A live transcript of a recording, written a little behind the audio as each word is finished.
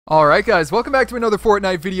Alright guys, welcome back to another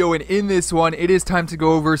Fortnite video, and in this one, it is time to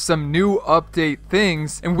go over some new update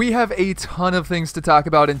things, and we have a ton of things to talk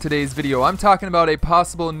about in today's video. I'm talking about a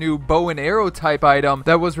possible new bow and arrow type item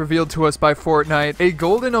that was revealed to us by Fortnite, a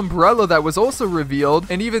golden umbrella that was also revealed,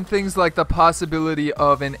 and even things like the possibility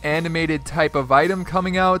of an animated type of item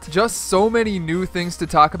coming out. Just so many new things to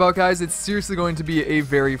talk about, guys. It's seriously going to be a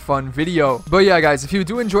very fun video. But yeah, guys, if you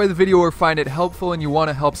do enjoy the video or find it helpful and you want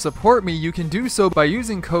to help support me, you can do so by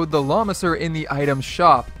using code TheLlamaSir in the item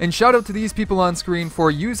shop. And shout out to these people on screen for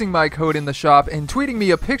using my code in the shop and tweeting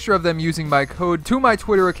me a picture of them using my code to my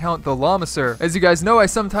Twitter account, TheLlamaSir. As you guys know, I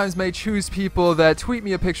sometimes may choose people that tweet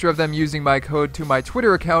me a picture of them using my code to my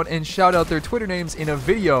Twitter account and shout out their Twitter names in a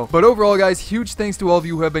video. But overall, guys, huge thanks to all of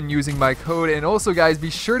you who have been using my code. And also, guys, be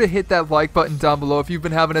sure to hit that like button down below if you've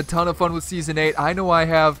been having a ton of fun with Season 8. I know I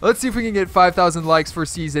have. Let's see if we can get 5,000 likes for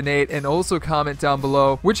Season 8, and also comment down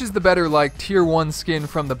below which is the better, like, Tier 1 skin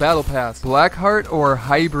from the Battle Pass, Blackheart or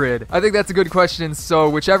Hybrid? I think that's a good question, so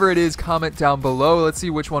whichever it is, comment down below. Let's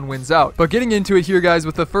see which one wins out. But getting into it here, guys,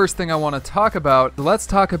 with the first thing I want to talk about, let's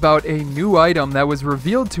talk about a new item that was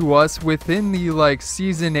revealed to us within the, like,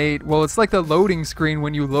 Season 8. Well, it's like the loading screen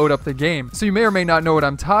when you load up the game. So you may or may not know what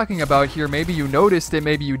I'm talking about here. Maybe you noticed it,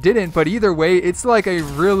 maybe you didn't, but either way, it's like a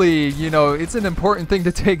really, it's an important thing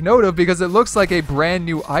to take note of because it looks like a brand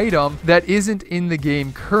new item that isn't in the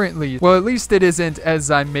game currently. Well, at least it isn't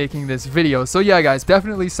as I'm making this video. So yeah, guys,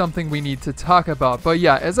 definitely something we need to talk about. But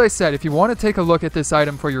yeah, as I said, if you want to take a look at this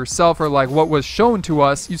item for yourself, or like what was shown to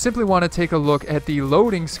us, you simply want to take a look at the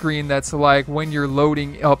loading screen that's like when you're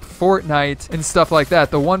loading up Fortnite and stuff like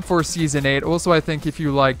that, the one for Season 8. Also, I think if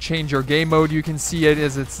you like change your game mode, you can see it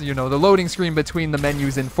as it's, the loading screen between the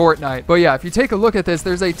menus in Fortnite. But yeah, if you take a look at this,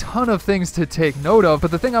 there's a ton of things to take note of,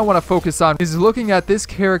 but the thing I want to focus on is looking at this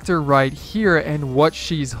character right here and what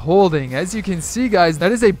she's holding. As you can see, guys,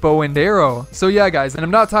 that is a bow and arrow. So yeah, guys, and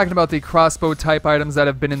I'm not talking about the crossbow type items that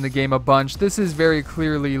have been in the game a bunch. This is very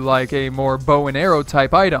clearly like a more bow and arrow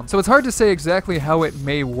type item. So it's hard to say exactly how it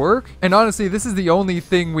may work. And honestly, this is the only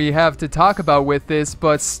thing we have to talk about with this,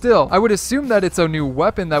 but still, I would assume that it's a new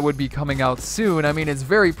weapon that would be coming out soon. I mean, it's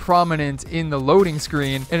very prominent in the loading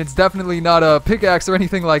screen, and it's definitely not a pickaxe or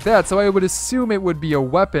anything like that, so I would assume it would be a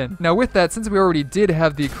weapon. Now with that, since we already did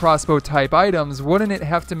have the crossbow type items, wouldn't it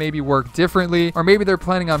have to maybe work differently? Or maybe they're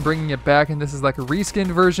planning on bringing it back and this is like a reskin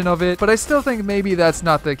version of it, but I still think maybe that's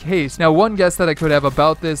not the case. Now, one guess that I could have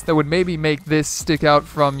about this that would maybe make this stick out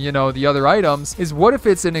from, the other items is, what if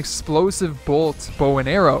it's an explosive bolt bow and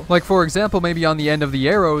arrow? Like, for example, maybe on the end of the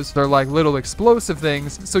arrows, they're like little explosive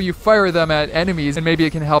things, so you fire them at enemies and maybe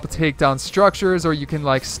it can help take down structures, or you can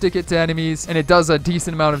like stick it to enemies and it does a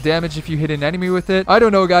decent amount of damage if you hit an enemy with it. I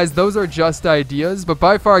don't know, guys, those are just ideas, but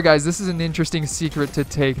by far, guys, this is an interesting secret to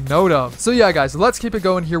take note of. So yeah, guys, let's keep it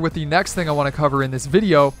going here with the next thing I want to cover in this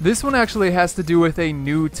video. This one actually has to do with a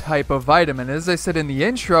new type of item, and as I said in the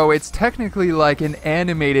intro, it's technically like an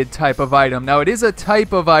animated type of item. Now, it is a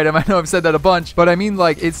type of item. I know I've said that a bunch, but I mean,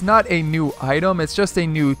 like, it's not a new item, it's just a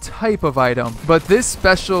new type of item. But this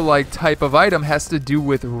special like type of item has to do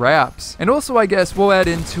with wraps, and also I guess we'll add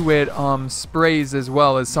into it sprays as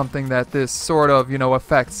well as something that this sort of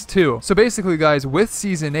affects too. So basically, guys, with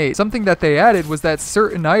Season 8, something that they added was that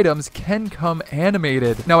certain items can come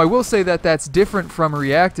animated. Now, I will say that that's different from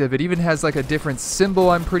reactive. It even has like a different symbol,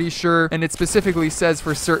 I'm pretty sure, and it specifically says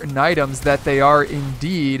for certain items that they are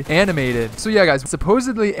indeed animated. So yeah, guys,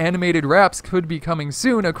 supposedly animated wraps could be coming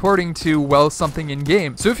soon according to, well, something in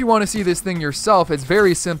game. So if you want to see this thing yourself, it's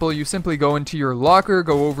very simple. You simply go into your locker,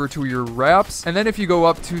 go over to your wraps, and then if you go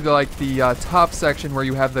up to the top section where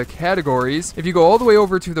you have the categories, if you go all the way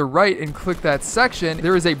over to the right and click that section,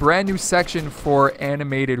 there is a brand new section for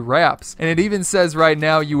animated wraps. And it even says right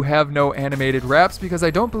now you have no animated wraps because I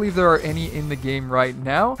don't believe there are any in the game right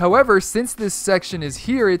now. However, since this section is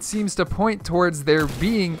here, it seems to point towards there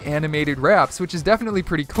being animated wraps, which is definitely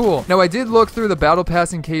pretty cool. Now, I did look through the battle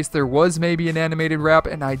pass in case there was maybe an animated wrap,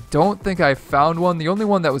 and I don't think I found one. The only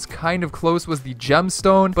one that was kind of close was the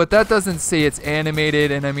gemstone, but that doesn't say it's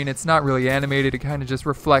animated, and I mean, it's not really animated. It kind of just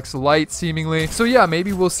reflects light seemingly. So yeah,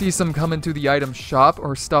 maybe we'll see some come into the item shop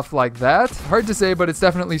or stuff like that. Hard to say, but it's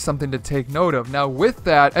definitely something to take note of. Now, with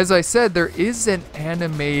that, as I said, there is an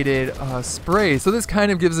animated spray, so this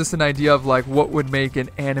kind of gives us an idea of like what would make an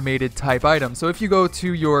animated type item. So if you go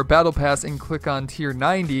to your battle pass and click on tier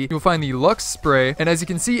 90, you'll find the Lux spray, and as you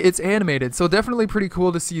can see, it's animated, so definitely pretty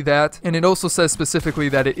cool to see that. And it also says specifically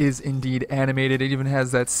that it is indeed animated. It even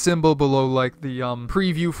has that symbol below like the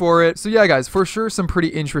preview for it. So yeah, guys, for sure some pretty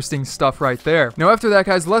interesting stuff right there. Now after that,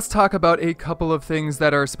 guys, let's talk about a couple of things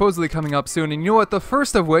that are supposedly coming up soon. And you know what, the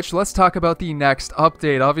first of which, let's talk about the the next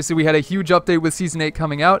update. Obviously, we had a huge update with Season 8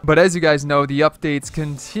 coming out, but as you guys know, the updates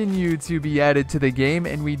continue to be added to the game,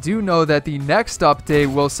 and we do know that the next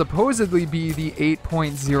update will supposedly be the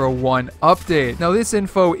 8.01 update. Now, this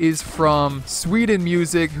info is from Sweden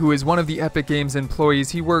Music, who is one of the Epic Games employees.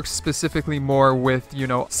 He works specifically more with, you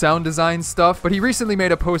know, sound design stuff, but he recently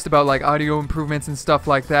made a post about like audio improvements and stuff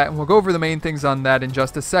like that, and we'll go over the main things on that in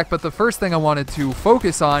just a sec. But the first thing I wanted to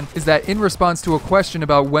focus on is that in response to a question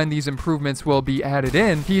about when these improvements will be added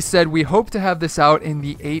in, he said, "We hope to have this out in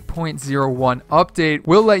the 8.01 update.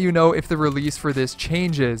 We'll let you know if the release for this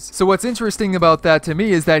changes." So what's interesting about that to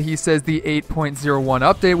me is that he says the 8.01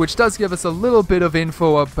 update, which does give us a little bit of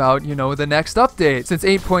info about, you know, the next update, since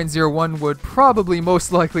 8.01 would probably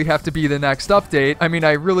most likely have to be the next update. I mean,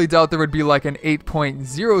 I really doubt there would be like an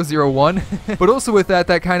 8.001, but also with that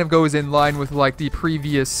kind of goes in line with like the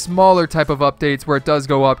previous smaller type of updates where it does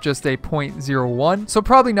go up just a 0.01. So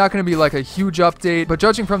probably not going to be like a huge update, but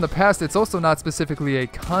judging from the past, it's also not specifically a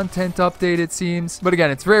content update, it seems. But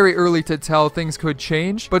again, it's very early to tell. Things could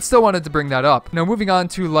change, but still wanted to bring that up. Now, moving on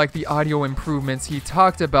to like the audio improvements he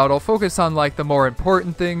talked about, I'll focus on like the more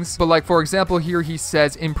important things. But like, for example, here he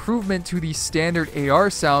says improvement to the standard AR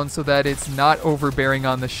sound so that it's not overbearing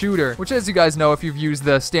on the shooter, which, as you guys know, if you've used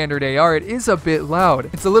the standard AR, it is a bit loud.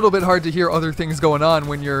 It's a little bit hard to hear other things going on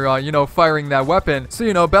when you're, you know, firing that weapon. So,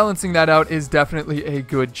 you know, balancing that out is definitely a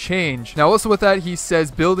good change. Now, also with that, he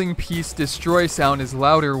says building piece destroy sound is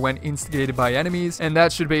louder when instigated by enemies, and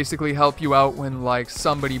that should basically help you out when like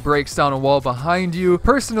somebody breaks down a wall behind you.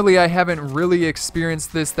 Personally, I haven't really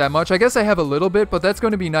experienced this that much. I guess I have a little bit, but that's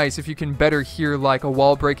going to be nice if you can better hear like a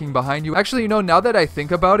wall breaking behind you. Actually, you know, now that I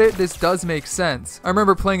think about it, this does make sense. I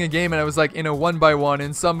remember playing a game and I was like in a 1x1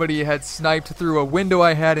 and somebody had sniped through a window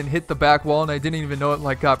I had and hit the back wall, and I didn't even know it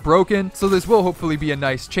like got broken. So this will hopefully be a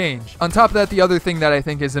nice change. On top of that, the other thing that I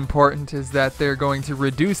think is important is that they're going to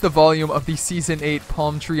reduce the volume of the Season 8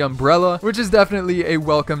 palm tree umbrella, which is definitely a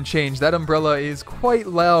welcome change. That umbrella is quite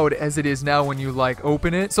loud as it is now when you like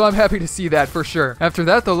open it, so I'm happy to see that for sure. After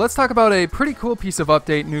that though, let's talk about a pretty cool piece of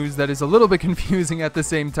update news that is a little bit confusing at the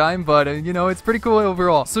same time, but you know, it's pretty cool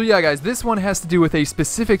overall. So yeah guys, this one has to do with a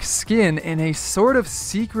specific skin in a sort of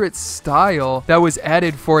secret style that was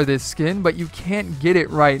added for this skin, but you can't get it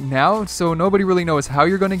right now, so nobody really knows how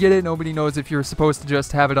you're going to get it. Nobody knows if you're supposed to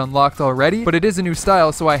just have it unlocked already, but it is a new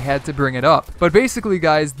style, so I had to bring it up. But basically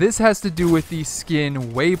guys, this has to do with the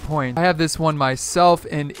skin Waypoint. I have this one myself,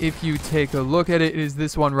 and if you take a look at it, it is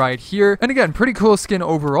this one right here. And again, pretty cool skin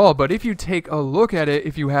overall, but if you take a look at it,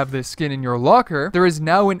 if you have this skin in your locker, there is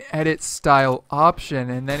now an edit style option,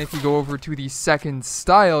 and then if you go over to the second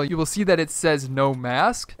style, you will see that it says no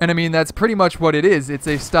mask. And I mean, that's pretty much what it is. It's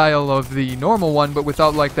a style of the normal one, but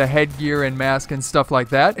without like the headgear and mask and stuff like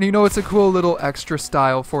that. And you know, it's a cool little extra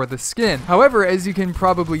style for the skin. However, as you can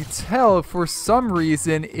probably tell, for some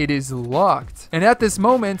reason it is locked. And at this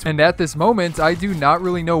moment, I do not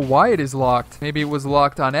really know why it is locked. Maybe it was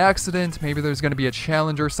locked on accident. Maybe there's going to be a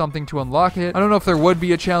challenge or something to unlock it. I don't know if there would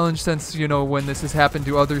be a challenge, since, you know, when this has happened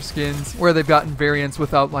to other skins where they've gotten variants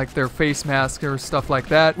without like their face mask or stuff like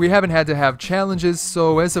that. We haven't had to have challenges,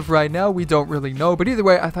 so as of right now, we don't really know. But either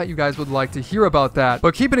way, I thought you guys would like to hear about that.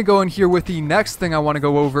 But keeping it going here with the next thing I want to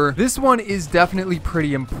go over, this one is definitely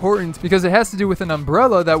pretty important because it has to do with an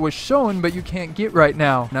umbrella that was shown but you can't get right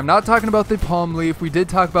now. And I'm not talking about the palm leaf. We did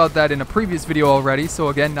talk about that in a previous video already, so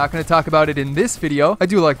again, not going to talk about it in this video. I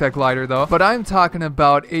do like that glider though. But I'm talking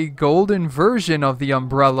about a golden version of the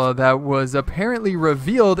umbrella that was apparently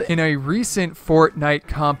revealed in a recent Fortnite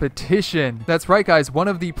competition. That's right guys, one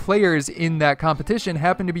of the players in that competition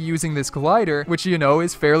happened to be using this glider, which, you know,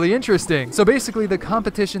 is fairly interesting. So basically the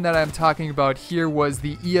competition that I'm talking about here was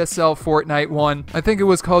the ESL Fortnite one. I think it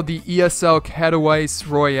was called the ESL Battle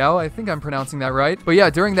Royale. I think I'm pronouncing that right. But yeah,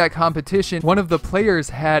 during that competition, one of the players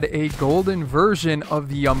had a golden version of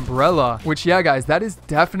the umbrella, which, yeah guys, that is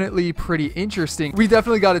definitely pretty interesting. We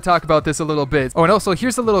definitely got to talk about this a little bit. Oh, and also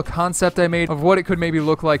here's a little concept I made of what it could maybe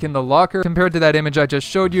look like in the locker compared to that image I just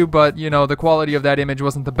showed you, but you know, the quality of that image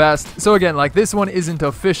wasn't the best. So again, like, this one isn't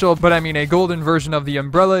official, but I mean, a golden version of the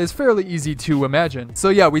umbrella is fairly easy to imagine. So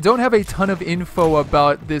yeah, we don't have a ton of info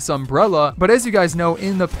about this umbrella, but as you guys know,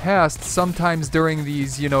 in the past, sometimes during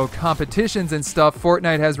these, you know, competitions and stuff,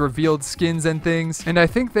 Fortnite has revealed skins and things, and I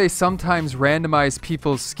think they sometimes randomize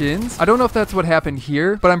people's skins. I don't know if that's what happened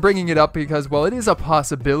here, but I'm bringing it up because, well, it is a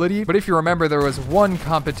possibility. But if you remember, there was one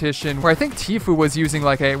competition where I think Tifu was using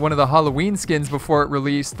like one of the Halloween skins before it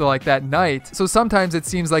released like that night. So sometimes it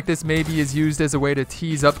seems like this maybe is used as a way to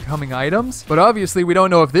tease upcoming items, but obviously we don't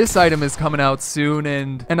know if this item is coming out soon.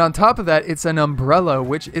 And on top of that, it's an umbrella,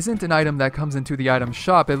 which isn't an item that comes into the item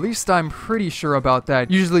shop. drop. At least I'm pretty sure about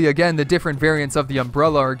that. Usually, again, the different variants of the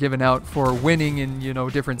umbrella are given out for winning in, you know,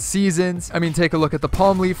 different seasons. I mean, take a look at the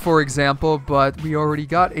palm leaf, for example, but we already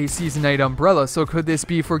got a season 8 umbrella. So could this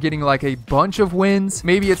be for getting like a bunch of wins?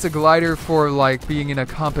 Maybe it's a glider for like being in a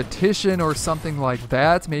competition or something like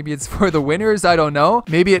that. Maybe it's for the winners. I don't know.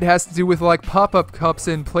 Maybe it has to do with like pop-up cups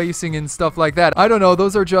and placing and stuff like that. I don't know.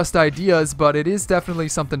 Those are just ideas, but it is definitely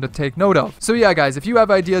something to take note of. So yeah, guys, if you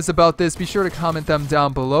have ideas about this, be sure to comment them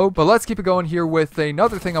down below. But let's keep it going here with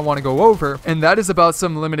another thing I want to go over, and that is about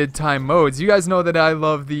some limited time modes. You guys know that I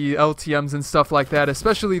love the LTMs and stuff like that,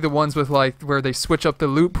 especially the ones with like where they switch up the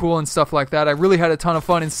loot pool and stuff like that. I really had a ton of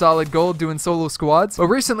fun in Solid Gold doing solo squads. But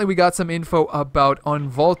recently we got some info about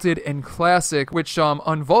Unvaulted and Classic, which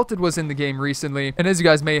Unvaulted was in the game recently, and as you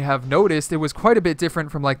guys may have noticed, it was quite a bit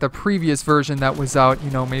different from like the previous version that was out,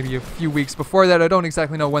 you know, maybe a few weeks before that. I don't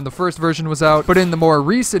exactly know when the first version was out, but in the more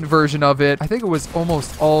recent version of it, I think it was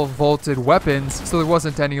almost all vaulted weapons, so there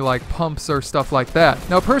wasn't any like pumps or stuff like that.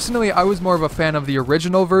 Now personally, I was more of a fan of the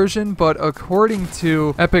original version, but according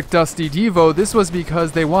to Epic Dusty Devo, this was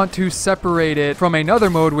because they want to separate it from another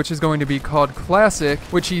mode which is going to be called Classic,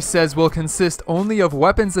 which he says will consist only of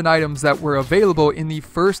weapons and items that were available in the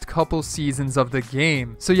first couple seasons of the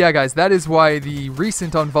game. So yeah, guys, that is why the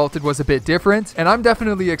recent Unvaulted was a bit different, and I'm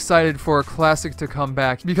definitely excited for Classic to come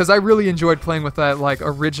back because I really enjoyed playing with that like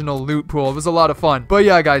original loot pool. It was a lot of fun. But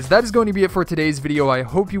yeah, guys, that is going to be it for today's video. I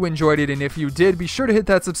hope you enjoyed it, and if you did, be sure to hit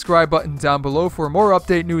that subscribe button down below for more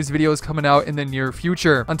update news videos coming out in the near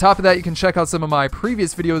future. On top of that, you can check out some of my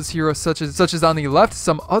previous videos here, such as on the left,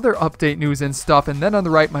 some other update news and stuff, and then on the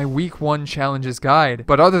right, my week 1 challenges guide.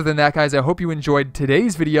 But other than that, guys, I hope you enjoyed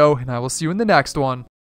today's video, and I will see you in the next one.